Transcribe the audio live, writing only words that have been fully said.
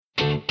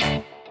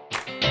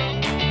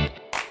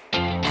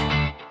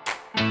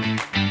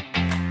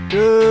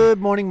Good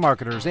morning,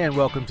 marketers, and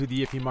welcome to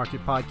the If You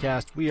Market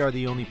Podcast. We are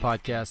the only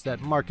podcast that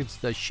markets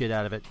the shit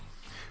out of it.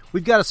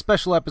 We've got a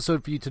special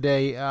episode for you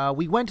today.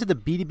 We went to the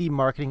B2B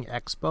Marketing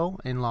Expo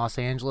in Los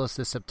Angeles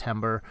this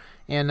September,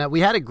 and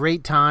we had a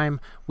great time.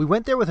 We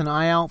went there with an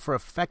eye out for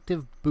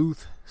effective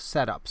booth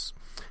setups,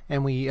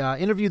 and we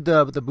interviewed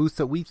the booths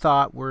that we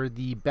thought were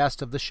the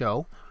best of the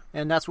show,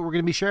 and that's what we're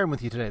going to be sharing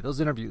with you today,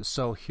 those interviews.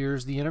 So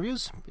here's the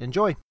interviews.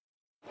 Enjoy.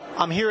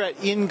 I'm here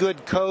at In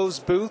Good Co.'s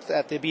booth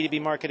at the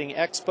B2B Marketing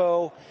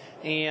Expo,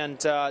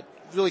 and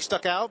really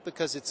stuck out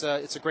because it's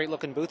a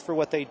great-looking booth for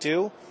what they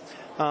do.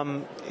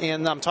 And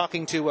I'm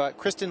talking to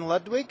Kristen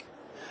Ludwig.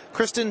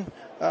 Kristen,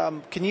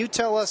 can you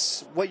tell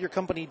us what your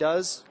company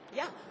does?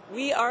 Yeah,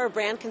 we are a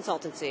brand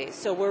consultancy,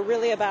 so we're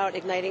really about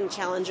igniting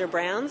challenger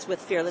brands with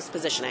fearless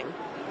positioning.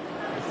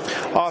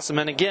 Awesome,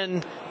 and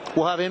again,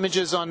 we'll have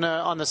images on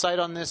the site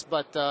on this,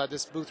 but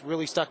this booth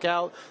really stuck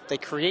out. They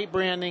create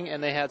branding,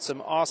 and they had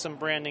some awesome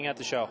branding at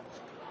the show.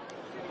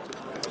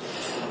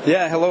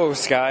 Yeah, hello,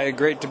 Sky.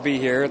 Great to be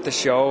here at the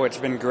show. It's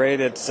been great.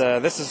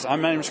 My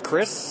name's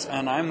Chris,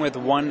 and I'm with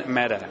One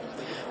Meta.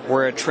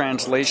 We're a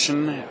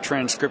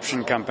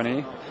transcription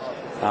company.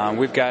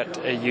 We've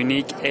got a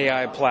unique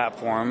AI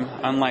platform,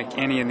 unlike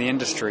any in the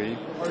industry.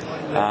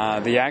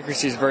 The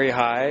accuracy is very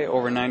high,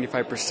 over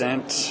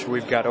 95%.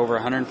 We've got over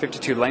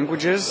 152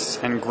 languages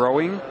and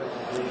growing.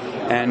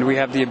 And we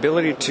have the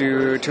ability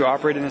to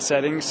operate in the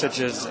settings such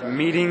as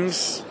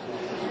meetings,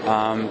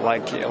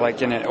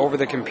 like in an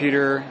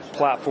over-the-computer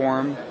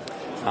platform,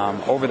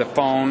 over the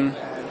phone,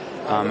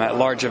 at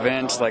large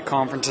events like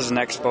conferences and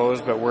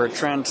expos. But we're a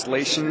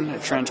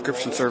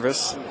transcription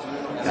service,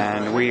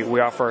 and we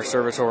offer our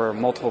service over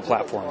multiple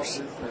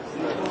platforms.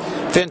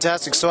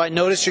 Fantastic. So I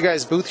noticed you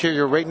guys' booth here.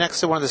 You're right next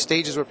to one of the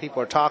stages where people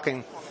are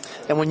talking.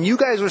 And when you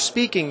guys were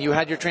speaking, you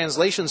had your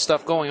translation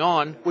stuff going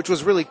on, which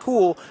was really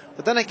cool.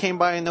 But then I came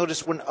by and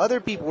noticed when other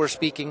people were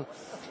speaking,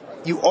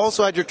 you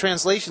also had your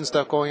translation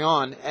stuff going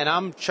on, and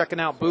I'm checking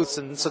out booths,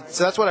 and so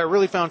that's what I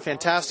really found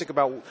fantastic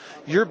about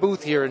your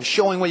booth here and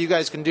showing what you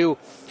guys can do.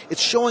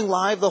 It's showing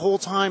live the whole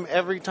time,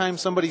 every time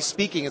somebody's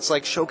speaking. It's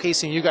like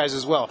showcasing you guys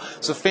as well.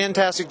 So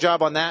fantastic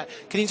job on that.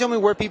 Can you tell me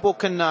where people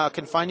can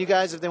find you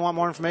guys if they want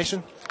more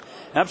information?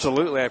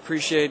 Absolutely. I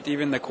appreciate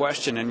even the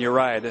question, and you're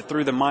right.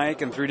 Through the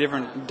mic and through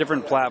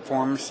different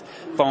platforms,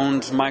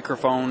 phones,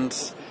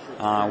 microphones,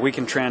 we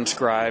can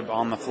transcribe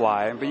on the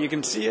fly, but you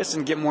can see us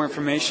and get more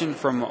information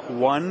from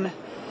One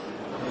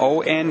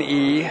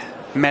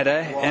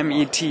Meta.ai.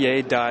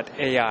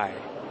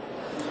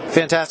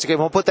 Fantastic. And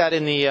we'll put that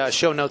in the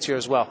show notes here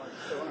as well.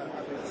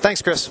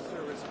 Thanks, Chris.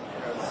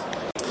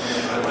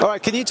 All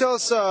right, can you tell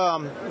us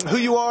who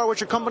you are,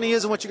 what your company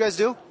is, and what you guys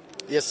do?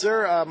 Yes,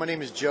 sir. My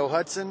name is Joe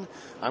Hudson.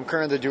 I'm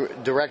currently the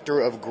Director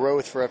of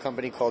Growth for a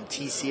company called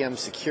TCM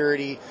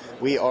Security.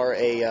 We are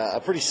a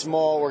pretty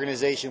small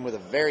organization with a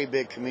very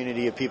big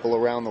community of people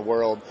around the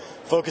world.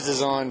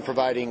 Focuses on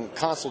providing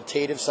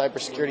consultative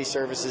cybersecurity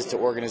services to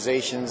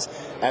organizations,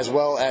 as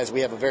well as we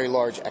have a very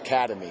large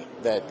academy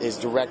that is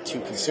direct to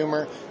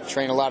consumer,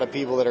 train a lot of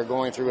people that are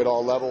going through at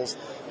all levels,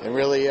 and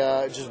really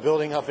just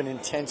building up an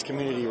intense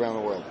community around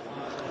the world.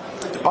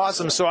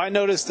 Awesome. So I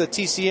noticed the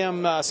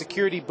TCM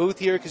security booth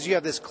here because you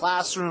have this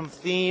classroom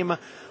theme.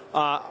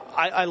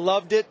 I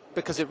loved it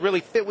because it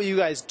really fit what you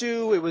guys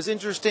do. It was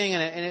interesting,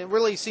 and it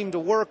really seemed to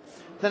work.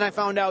 Then I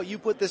found out you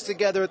put this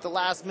together at the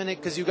last minute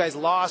because you guys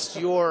lost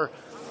your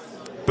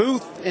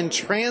booth in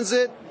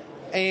transit.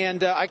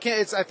 And I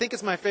think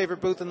it's my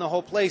favorite booth in the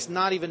whole place,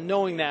 not even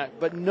knowing that.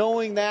 But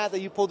knowing that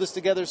you pulled this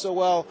together so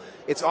well,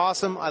 it's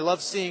awesome. I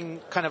love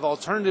seeing kind of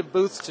alternative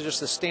booths to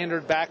just the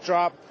standard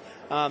backdrop.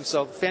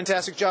 So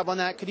fantastic job on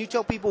that. Can you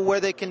tell people where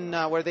they can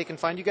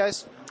find you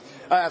guys?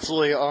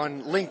 Absolutely.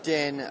 On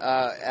LinkedIn,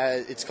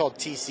 it's called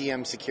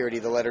TCM Security,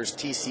 the letters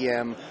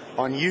TCM.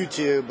 On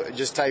YouTube,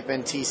 just type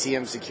in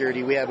TCM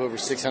Security. We have over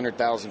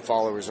 600,000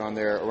 followers on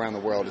there around the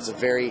world. It's a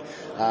very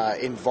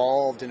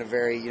involved and a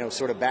very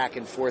sort of back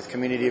and forth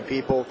community of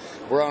people.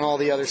 We're on all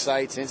the other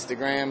sites,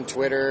 Instagram,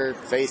 Twitter,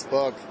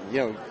 Facebook,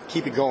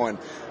 keep it going.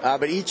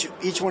 But each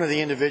one of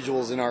the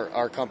individuals in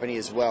our company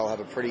as well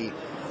have a pretty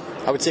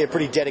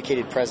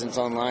dedicated presence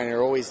online and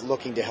are always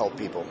looking to help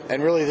people.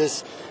 And really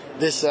this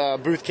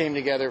booth came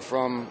together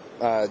from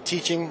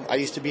teaching. I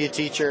used to be a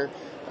teacher.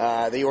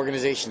 The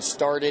organization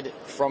started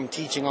from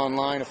teaching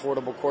online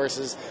affordable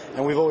courses,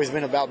 and we've always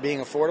been about being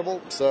affordable.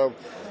 So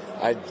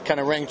I kind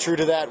of rang true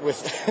to that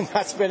with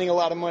not spending a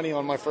lot of money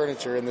on my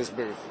furniture in this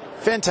booth.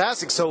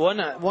 Fantastic. So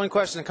one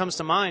question that comes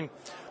to mind,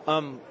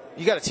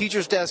 you got a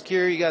teacher's desk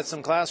here, you got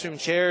some classroom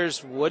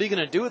chairs. What are you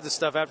going to do with this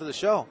stuff after the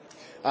show?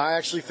 I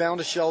actually found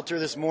a shelter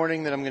this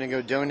morning that I'm going to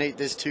go donate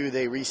this to.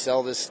 They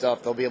resell this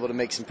stuff. They'll be able to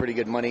make some pretty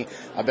good money.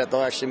 I bet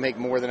they'll actually make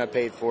more than I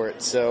paid for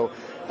it. So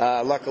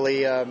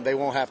luckily, they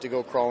won't have to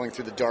go crawling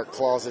through the dark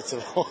closets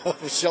of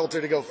a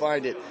shelter to go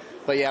find it.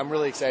 But yeah, I'm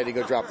really excited to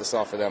go drop this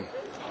off for them.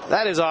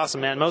 That is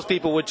awesome, man. Most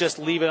people would just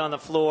leave it on the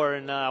floor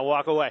and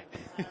walk away.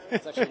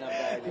 It's actually not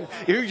bad.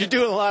 You're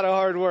doing a lot of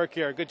hard work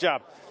here. Good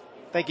job.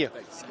 Thank you.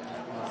 Thanks.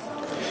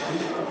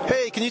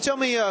 Hey, can you tell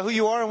me who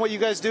you are and what you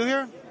guys do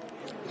here?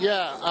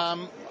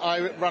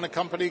 I run a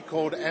company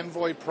called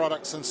Envoy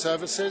Products and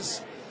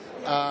Services.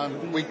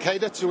 We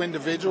cater to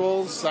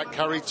individuals that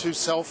carry 2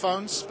 cell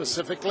phones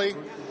specifically,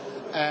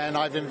 and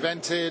I've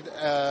invented,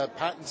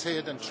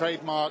 patented, and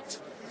trademarked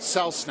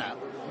CellSnap,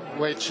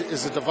 which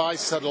is a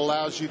device that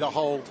allows you to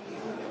hold,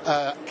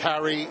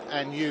 carry,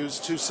 and use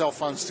 2 cell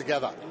phones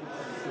together.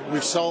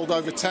 We've sold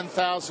over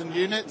 10,000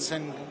 units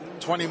in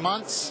 20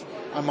 months.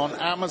 I'm on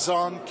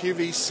Amazon,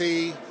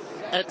 QVC,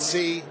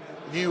 Etsy,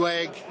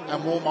 Newegg,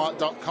 and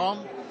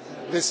Walmart.com.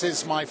 This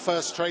is my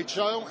first trade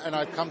show, and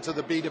I've come to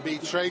the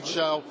B2B trade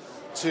show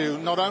to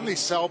not only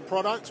sell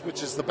products,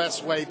 which is the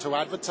best way to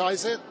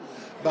advertise it,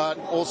 but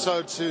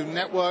also to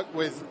network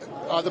with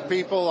other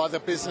people, other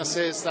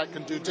businesses that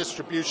can do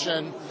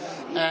distribution,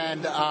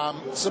 and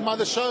some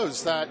other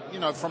shows that,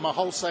 from a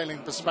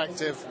wholesaling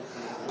perspective,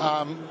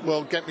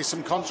 will get me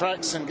some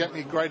contracts and get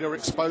me greater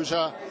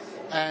exposure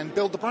and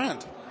build the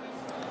brand.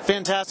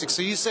 Fantastic.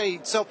 So you say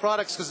sell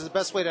products because it's the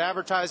best way to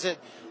advertise it,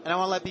 and I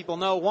want to let people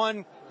know,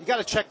 one, you got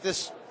to check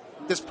this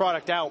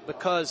product out,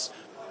 because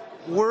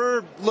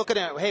we're looking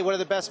at, hey, what are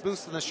the best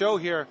booths in the show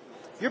here?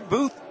 Your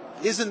booth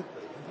isn't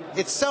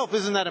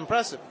that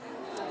impressive.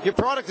 Your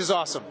product is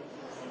awesome.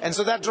 And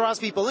so that draws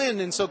people in,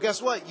 and so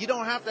guess what? You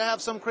don't have to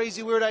have some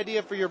crazy weird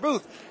idea for your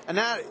booth, and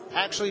that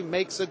actually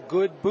makes a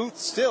good booth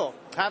still.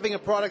 Having a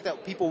product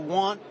that people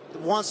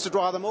wants to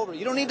draw them over.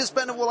 You don't need to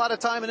spend a lot of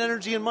time and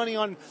energy and money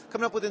on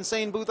coming up with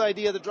insane booth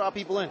idea to draw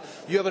people in.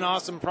 You have an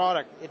awesome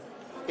product.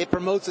 It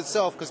promotes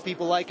itself because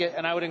people like it,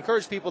 and I would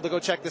encourage people to go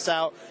check this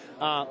out.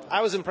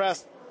 I was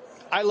impressed.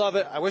 I love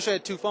it. I wish I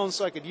had 2 phones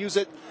so I could use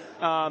it.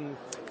 Can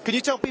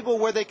you tell people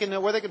where they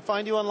can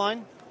find you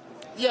online?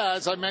 Yeah,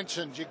 as I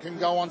mentioned, you can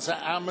go onto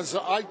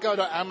Amazon. I go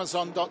to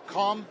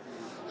Amazon.com.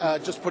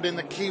 Just put in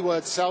the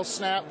keyword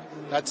CellSnap.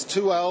 That's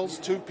 2 L's,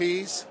 2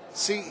 P's,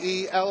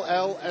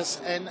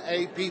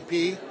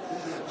 CELLSNAPP.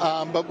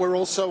 But we're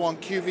also on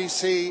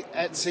QVC,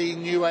 Etsy,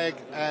 Newegg,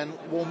 and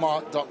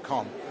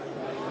Walmart.com.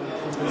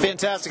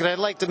 Fantastic. And I'd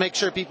like to make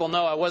sure people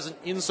know I wasn't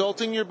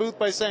insulting your booth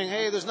by saying,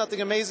 hey, there's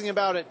nothing amazing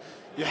about it.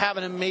 You have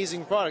an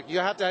amazing product. You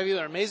have to have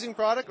either an amazing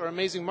product or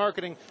amazing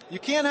marketing. You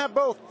can't have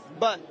both,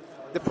 but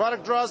the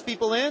product draws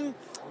people in.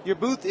 Your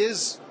booth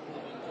is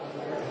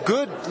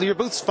good. Your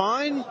booth's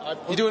fine.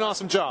 You do an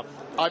awesome job.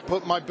 I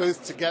put my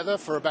booth together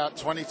for about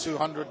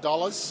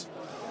 $2,200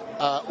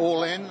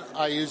 all in.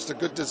 I used a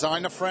good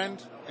designer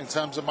friend in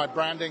terms of my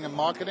branding and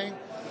marketing,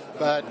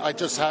 but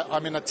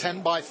I'm in a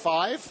 10 by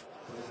 5.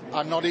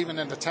 I'm not even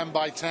in a 10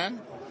 by 10,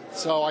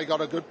 so I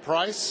got a good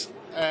price,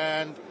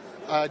 and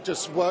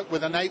just worked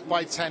with an 8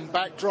 by 10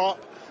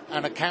 backdrop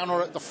and a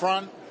counter at the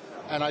front,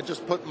 and I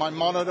just put my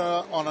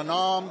monitor on an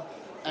arm,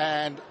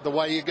 and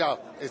away you go.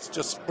 It's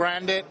just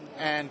branded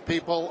and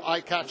people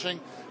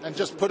eye-catching, and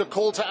just put a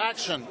call to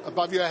action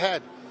above your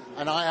head.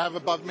 And I have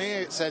above me,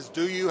 it says,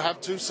 do you have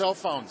 2 cell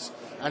phones?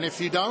 And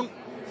if you don't,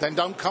 then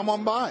don't come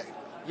on by.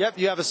 Yep,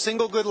 you have a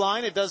single good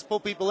line. It does pull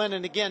people in.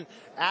 And again,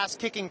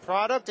 ass-kicking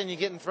product, and you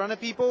get in front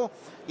of people.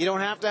 You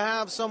don't have to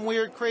have some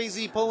weird,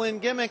 crazy pull-in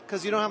gimmick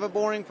because you don't have a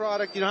boring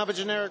product. You don't have a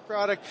generic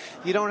product.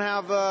 You don't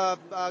have a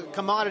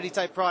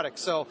commodity-type product.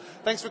 So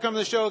thanks for coming to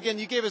the show. Again,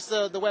 you gave us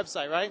the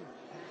website, right?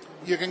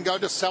 You can go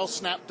to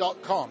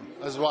cellsnap.com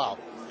as well.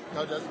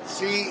 Go to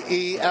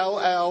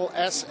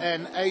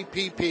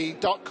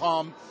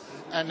CELLSNAPP.com,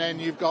 and then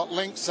you've got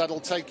links that'll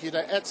take you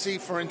to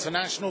Etsy for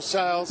international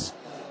sales,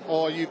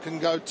 or you can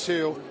go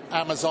to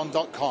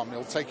Amazon.com.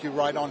 It'll take you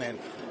right on in.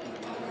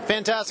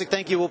 Fantastic.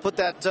 Thank you. We'll put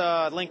that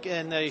link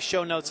in the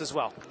show notes as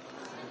well.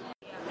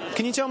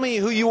 Can you tell me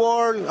who you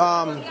are,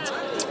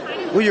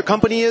 who your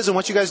company is, and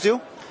what you guys do?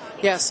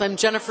 Yes, I'm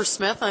Jennifer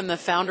Smith. I'm the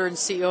founder and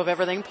CEO of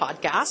Everything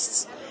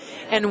Podcasts.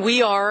 And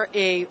we are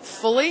a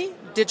fully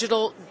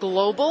digital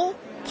global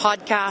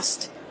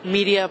podcast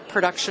media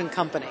production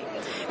company.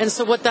 And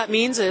so what that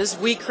means is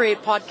we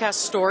create podcast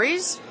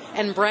stories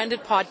and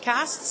branded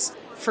podcasts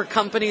for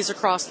companies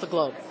across the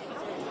globe.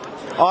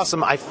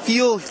 Awesome. I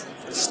feel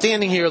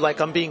standing here like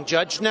I'm being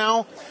judged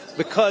now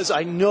because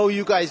I know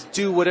you guys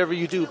do whatever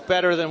you do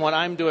better than what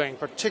I'm doing,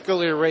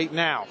 particularly right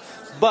now.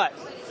 But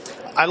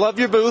I love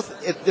your booth.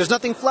 There's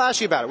nothing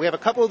flashy about it. We have a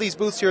couple of these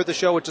booths here at the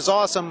show, which is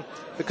awesome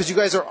because you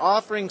guys are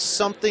offering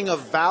something of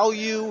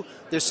value.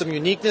 There's some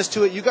uniqueness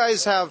to it. You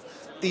guys have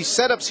these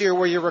setups here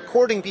where you're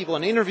recording people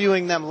and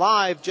interviewing them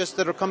live just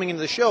that are coming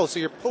into the show.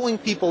 So you're pulling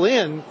people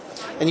in,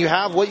 and you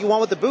have what you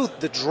want with the booth,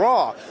 the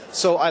draw.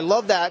 So I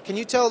love that. Can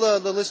you tell the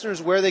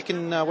listeners where they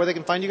can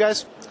find you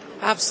guys?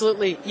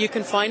 Absolutely. You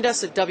can find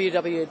us at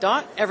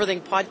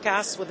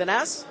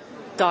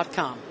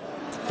www.everythingpodcasts.com.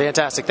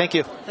 Fantastic. Thank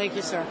you. Thank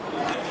you, sir.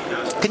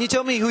 Can you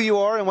tell me who you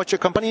are and what your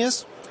company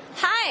is?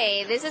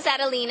 Hi, this is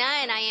Adelina,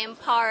 and I am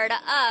part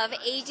of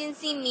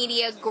Agency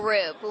Media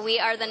Group. We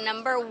are the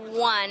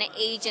 #1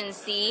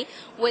 agency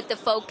with the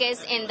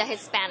focus in the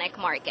Hispanic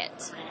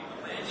market.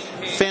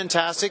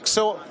 Fantastic.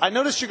 So I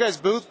noticed your guys'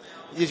 booth.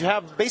 You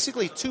have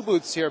basically 2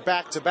 booths here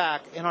back to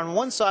back, and on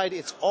one side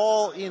it's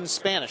all in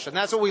Spanish, and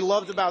that's what we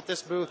loved about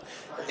this booth.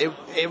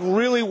 It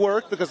really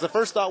worked because the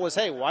first thought was,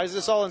 hey, why is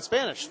this all in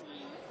Spanish?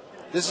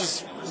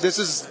 this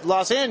is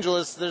Los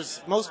Angeles.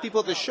 There's most people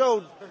at the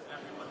show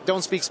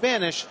don't speak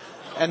Spanish.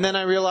 And then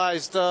I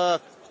realized,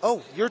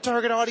 oh, your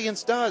target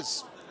audience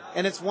does.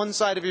 And it's one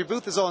side of your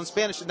booth is all in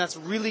Spanish, and that's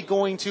really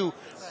going to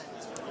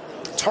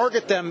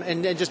target them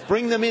and just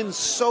bring them in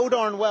so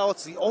darn well.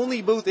 It's the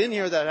only booth in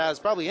here that has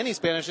probably any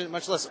Spanish in it,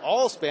 much less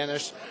all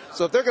Spanish.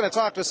 So if they're going to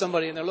talk to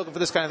somebody and they're looking for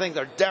this kind of thing,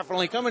 they're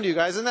definitely coming to you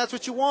guys, and that's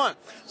what you want.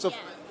 So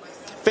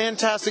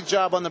fantastic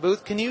job on the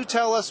booth. Can you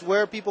tell us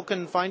where people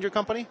can find your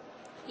company?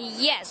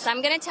 Yes,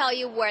 I'm going to tell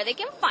you where they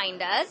can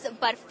find us,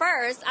 but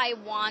first I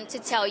want to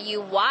tell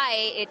you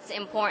why it's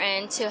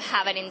important to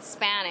have it in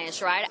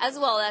Spanish, right, as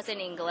well as in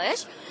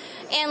English.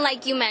 And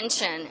like you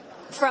mentioned,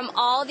 from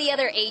all the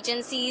other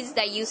agencies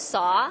that you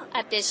saw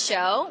at this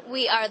show,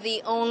 we are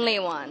the only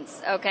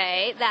ones,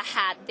 okay, that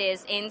had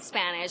this in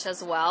Spanish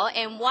as well.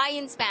 And why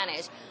in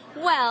Spanish?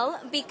 Well,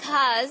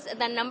 because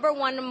the number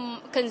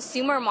one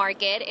consumer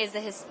market is the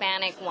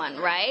Hispanic one,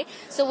 right?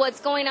 So what's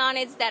going on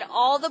is that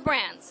all the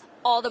brands,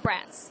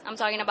 I'm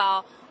talking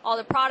about all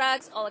the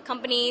products, all the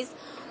companies,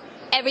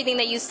 everything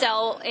that you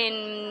sell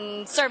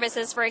in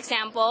services, for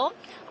example,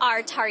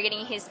 are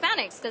targeting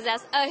Hispanics because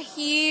that's a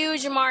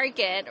huge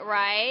market,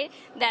 right?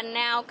 That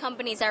now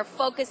companies are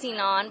focusing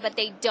on, but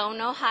they don't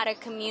know how to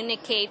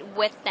communicate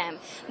with them.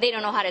 They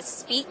don't know how to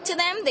speak to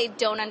them. They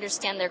don't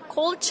understand their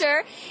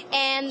culture,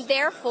 and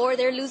therefore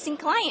they're losing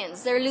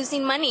clients. They're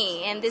losing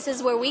money, and this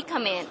is where we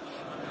come in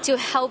to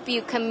help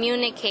you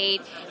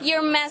communicate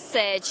your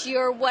message,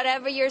 your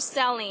whatever you're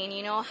selling.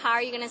 You know, how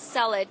are you going to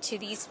sell it to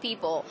these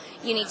people?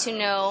 You need to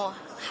know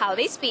how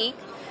they speak,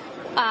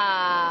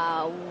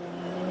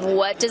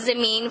 what does it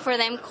mean for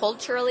them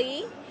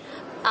culturally,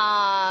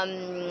 how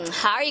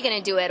are you going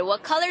to do it,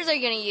 what colors are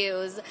you going to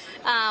use,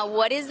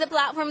 what is the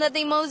platform that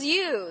they most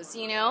use,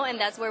 you know, and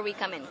that's where we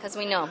come in because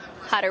we know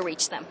how to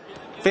reach them.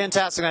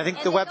 Fantastic. I think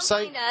and the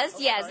website...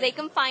 Yes, they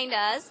can find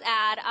us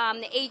at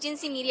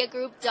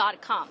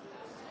agencymediagroup.com.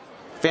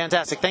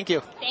 Fantastic. Thank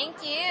you. Thank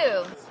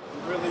you.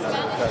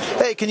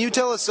 Hey, can you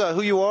tell us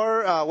who you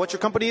are, what your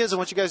company is, and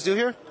what you guys do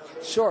here?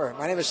 Sure.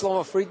 My name is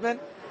Shlomo Friedman.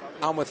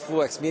 I'm with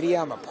FluX Media.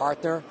 I'm a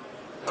partner,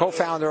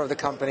 co-founder of the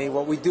company.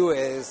 What we do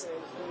is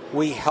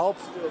we help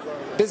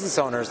business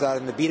owners that are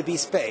in the B2B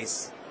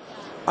space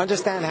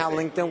understand how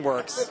LinkedIn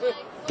works,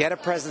 get a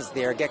presence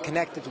there, get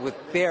connected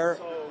with their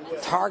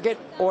target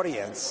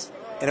audience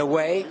in a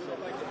way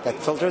that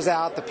filters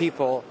out the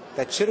people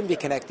that shouldn't be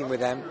connecting with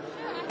them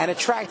and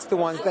attracts the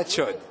ones that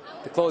should.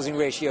 The closing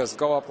ratios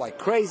go up like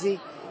crazy,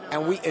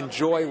 and we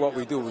enjoy what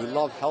we do. We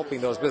love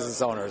helping those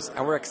business owners,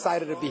 and we're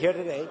excited to be here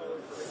today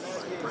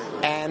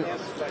and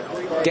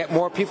get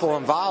more people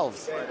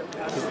involved.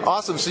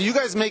 Awesome. So you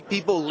guys make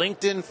people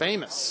LinkedIn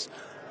famous.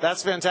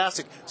 That's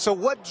fantastic. So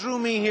what drew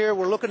me here?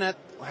 We're looking at,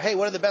 hey,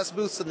 what are the best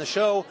booths in the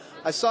show?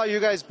 I saw your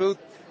guys' booth,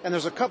 and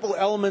there's a couple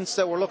elements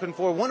that we're looking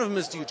for. One of them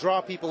is, do you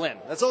draw people in?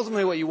 That's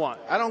ultimately what you want.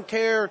 I don't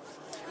care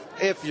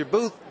if your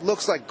booth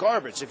looks like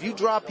garbage. If you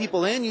draw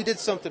people in, you did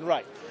something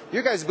right.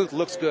 Your guys' booth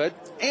looks good,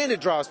 and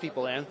it draws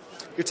people in.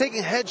 You're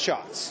taking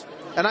headshots.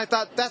 And I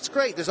thought, that's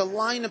great. There's a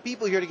line of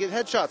people here to get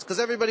headshots because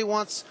everybody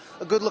wants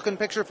a good-looking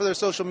picture for their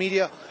social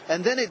media.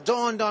 And then it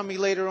dawned on me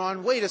later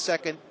on, wait a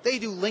second, they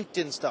do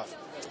LinkedIn stuff.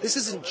 This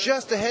isn't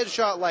just a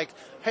headshot like,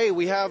 hey,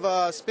 we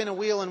have spin a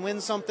wheel and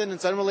win something.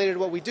 It's unrelated to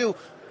what we do.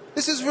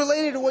 This is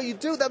related to what you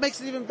do. That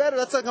makes it even better.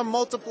 That's like a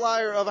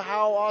multiplier of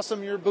how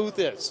awesome your booth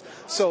is.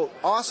 So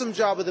awesome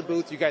job with the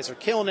booth. You guys are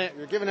killing it.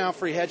 You're giving out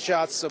free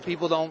headshots so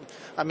people don't,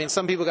 I mean,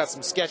 some people got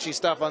some sketchy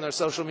stuff on their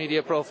social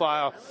media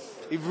profile.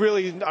 You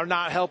really are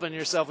not helping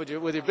yourself with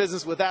your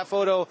business. With that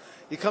photo,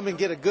 you come and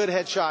get a good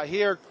headshot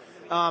here.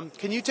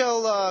 Can you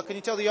tell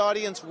the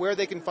audience where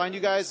they can find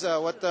you guys,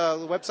 what the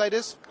website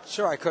is?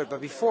 Sure, I could. But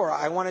before,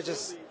 I want to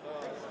just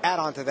add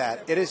on to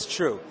that. It is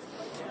true.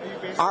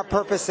 Our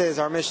purpose is,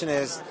 our mission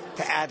is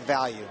to add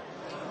value.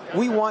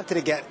 We wanted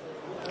to get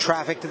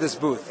traffic to this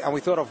booth, and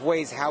we thought of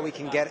ways how we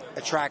can get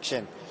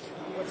attraction.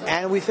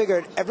 And we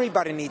figured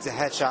everybody needs a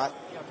headshot,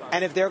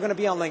 and if they're going to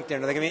be on LinkedIn,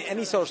 or they're going to be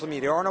any social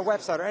media, or on a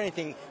website, or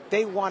anything,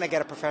 they want to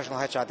get a professional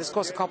headshot. This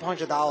costs a couple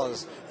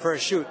 $100 for a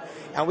shoot,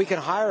 and we can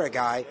hire a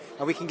guy,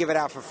 and we can give it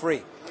out for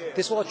free.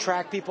 This will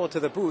attract people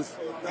to the booth,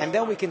 and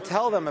then we can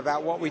tell them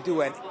about what we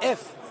do, and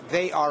if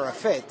they are a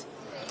fit,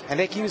 and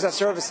they can use our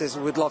services,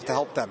 we'd love to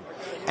help them.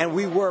 And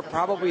we were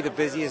probably the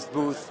busiest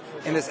booth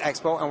in this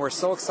expo, and we're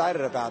so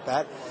excited about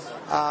that.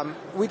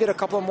 We did a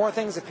couple of more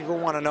things if people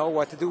want to know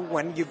what to do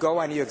when you go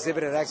and you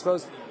exhibit at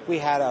expos. We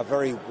had a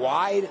very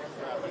wide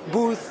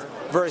booth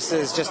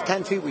versus just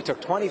 10 feet. We took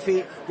 20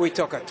 feet. We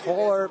took a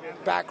taller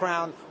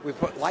background. We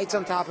put lights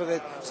on top of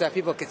it so that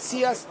people could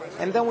see us.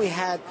 And then we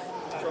had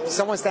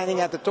someone standing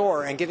at the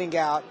door and giving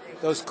out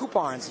those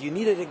coupons. You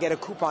needed to get a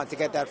coupon to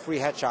get that free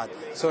headshot.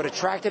 So it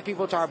attracted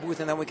people to our booth,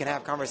 and then we can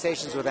have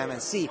conversations with them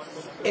and see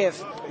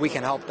if we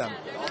can help them.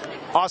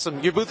 Awesome.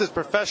 Your booth is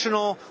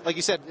professional. Like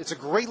you said, it's a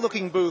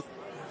great-looking booth.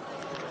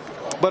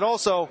 But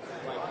also,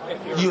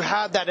 you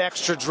had that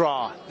extra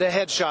draw, the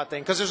headshot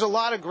thing. Because there's a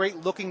lot of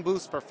great-looking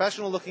booths,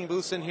 professional-looking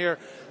booths in here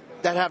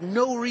that have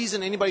no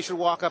reason anybody should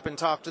walk up and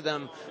talk to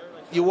them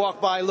you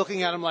walk by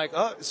looking at them like,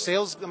 oh,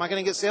 sales, am I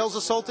going to get sales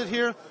assaulted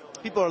here?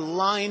 People are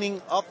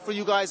lining up for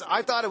you guys.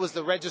 I thought it was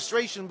the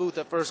registration booth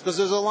at first because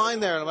there's a line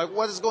there. And I'm like,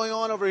 what is going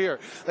on over here?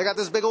 They got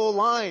this big old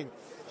line.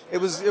 It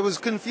was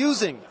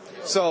confusing.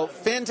 So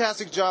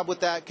fantastic job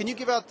with that. Can you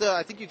give out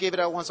I think you gave it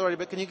out once already,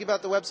 but can you give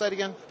out the website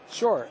again?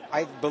 Sure.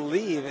 I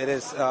believe it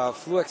is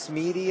Fluex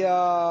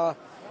Media.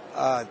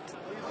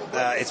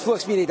 It's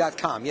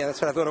fluexmedia.com. Yeah,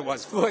 that's what I thought it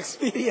was.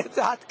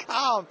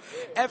 Fluexmedia.com.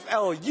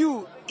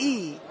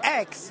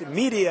 Fluex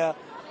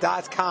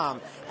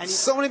media.com. And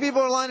so many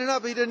people are lining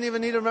up, he didn't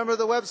even need to remember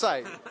the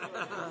website.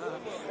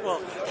 Well,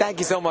 thank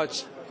you so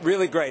much.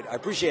 Really great. I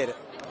appreciate it.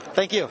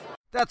 Thank you.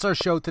 That's our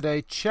show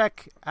today.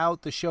 Check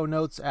out the show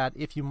notes at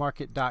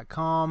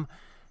ifyoumarket.com.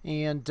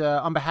 And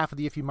on behalf of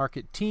the If You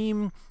Market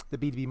team, the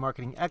B2B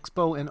Marketing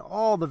Expo, and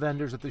all the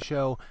vendors at the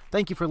show,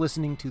 thank you for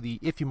listening to the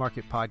If You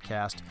Market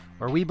podcast,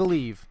 where we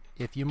believe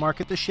if you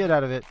market the shit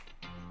out of it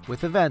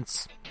with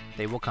events,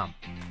 they will come.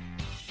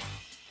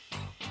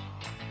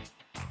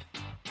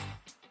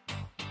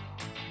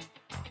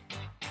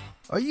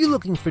 Are you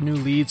looking for new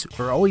leads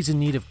or always in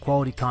need of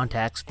quality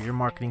contacts for your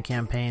marketing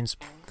campaigns?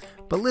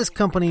 But list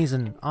companies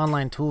and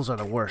online tools are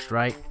the worst,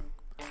 right?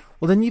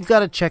 Well, then you've got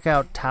to check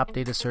out Top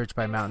Data Search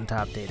by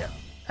Mountaintop Data.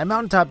 At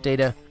Mountaintop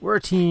Data, we're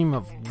a team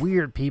of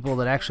weird people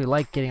that actually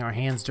like getting our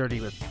hands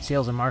dirty with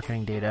sales and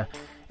marketing data,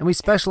 and we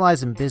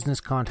specialize in business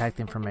contact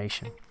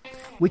information.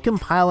 We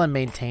compile and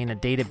maintain a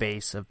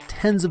database of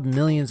tens of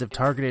millions of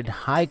targeted,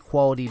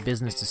 high-quality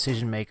business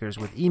decision makers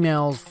with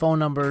emails, phone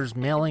numbers,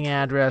 mailing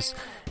address,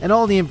 and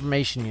all the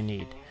information you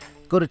need.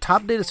 Go to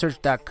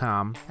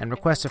topdatasearch.com and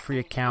request a free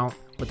account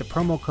with the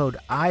promo code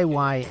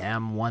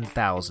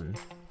IYM1000,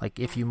 like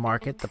If You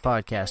Market, the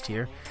podcast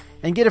here,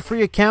 and get a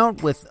free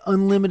account with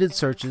unlimited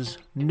searches,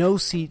 no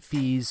seat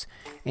fees,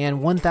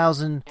 and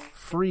 1,000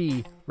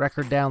 free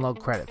record download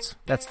credits.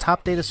 That's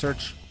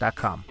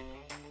topdatasearch.com.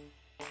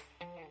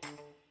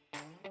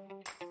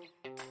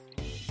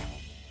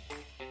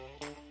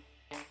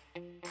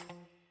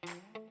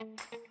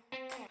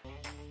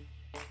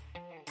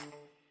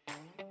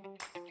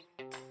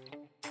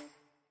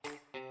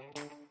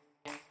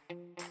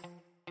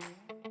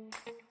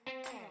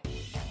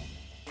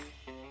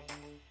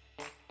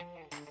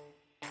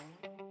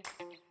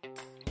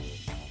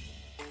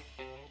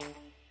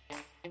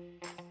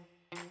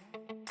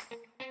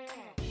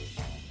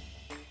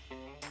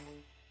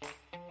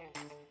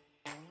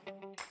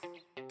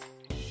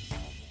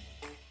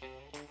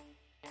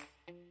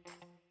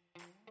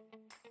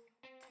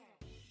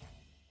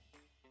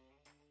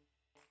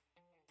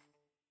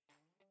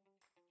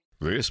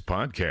 This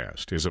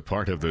podcast is a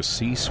part of the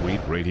C-Suite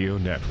Radio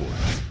Network.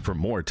 For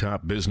more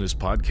top business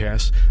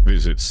podcasts,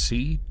 visit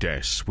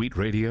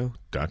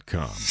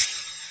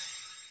c-suiteradio.com.